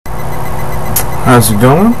How's it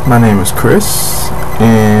going? My name is Chris,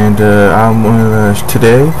 and I'm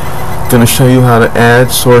today going to show you how to add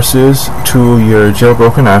sources to your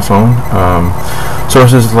jailbroken iPhone.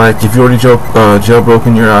 Sources like if you already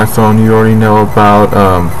jailbroken your iPhone, you already know about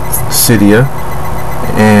cydia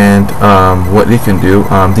and what it can do.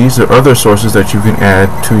 These are other sources that you can add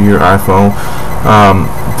to your iPhone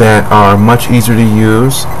that are much easier to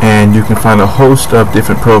use, and you can find a host of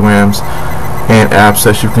different programs and apps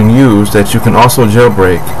that you can use that you can also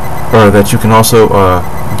jailbreak, or that you can also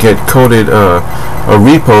get coded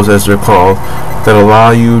repos, as they're called, that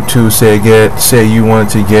allow you to say you wanted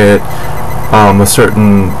to get a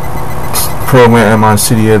certain program on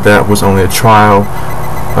cydia that was only a trial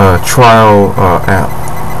app.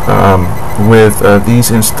 With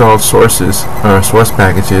these installed sources or source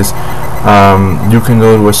packages, you can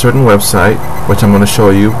go to a certain website, which I'm going to show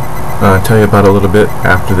you, tell you about a little bit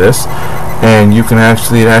after this, and you can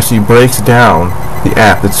it actually breaks down the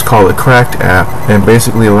app. It's called a cracked app, and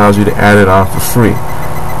basically allows you to add it on for free.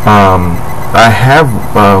 I have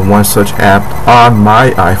one such app on my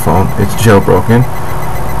iPhone. It's jailbroken.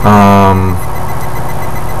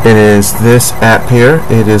 It is this app here.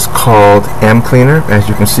 It is called mCleaner. As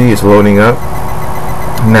you can see, it's loading up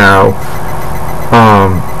now.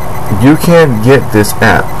 You can get this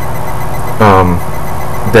app.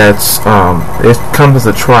 It comes as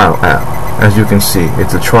a trial app. As you can see,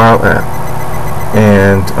 it's a trial app,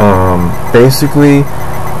 and basically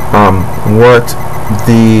what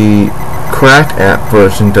the cracked app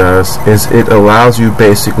version does is it allows you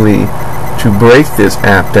basically to break this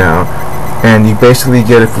app down, and you basically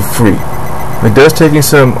get it for free. It does take you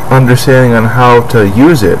some understanding on how to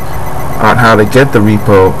use it, on how to get the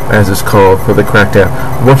repo, as it's called, for the cracked app.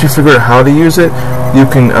 Once you figure out how to use it, you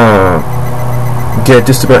can get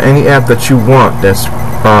just about any app that you want that's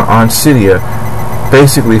on cydia,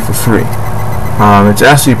 basically for free. It's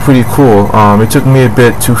actually pretty cool. It took me a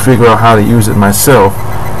bit to figure out how to use it myself,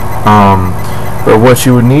 but what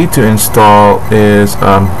you would need to install is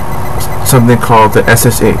something called the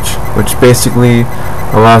SSH, which basically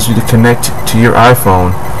allows you to connect to your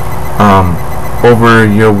iPhone over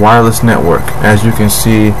your wireless network. As you can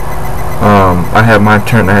see, I had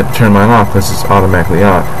to turn mine off because it's automatically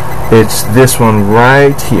on. It's this one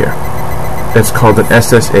right here. It's called an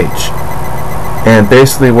SSH, and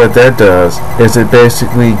basically what that does is it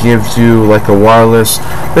basically gives you like a wireless.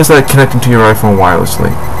 It's like connecting to your iPhone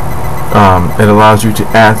wirelessly. It allows you to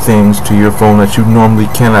add things to your phone that you normally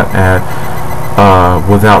cannot add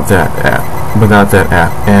without that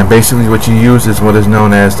app. And basically what you use is what is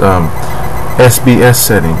known as SBS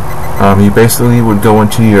setting. You basically would go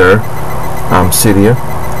into your cydia,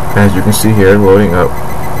 as you can see here, loading up.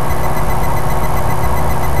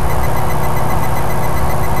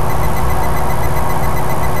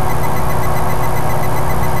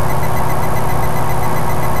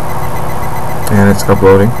 And it's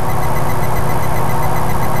uploading.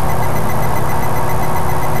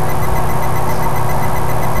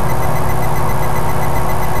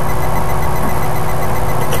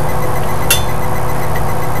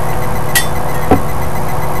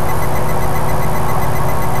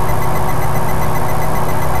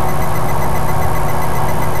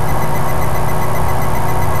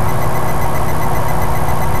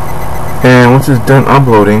 And once it's done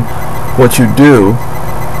uploading, what you do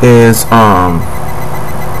is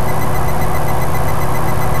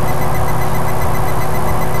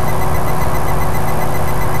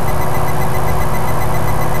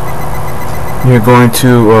you're going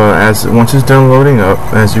to once it's done loading up,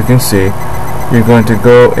 as you can see, you're going to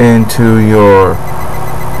go into your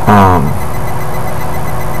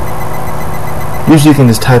usually you can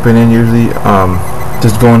just type it in,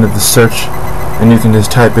 just go into the search, and you can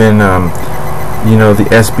just type in the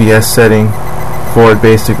SBS setting for it,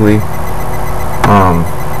 basically.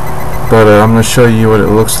 But I'm going to show you what it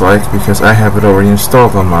looks like because I have it already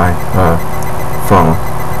installed on my phone.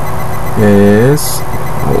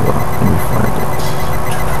 Hold on, let me find it.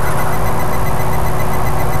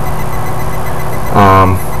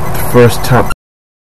 The first top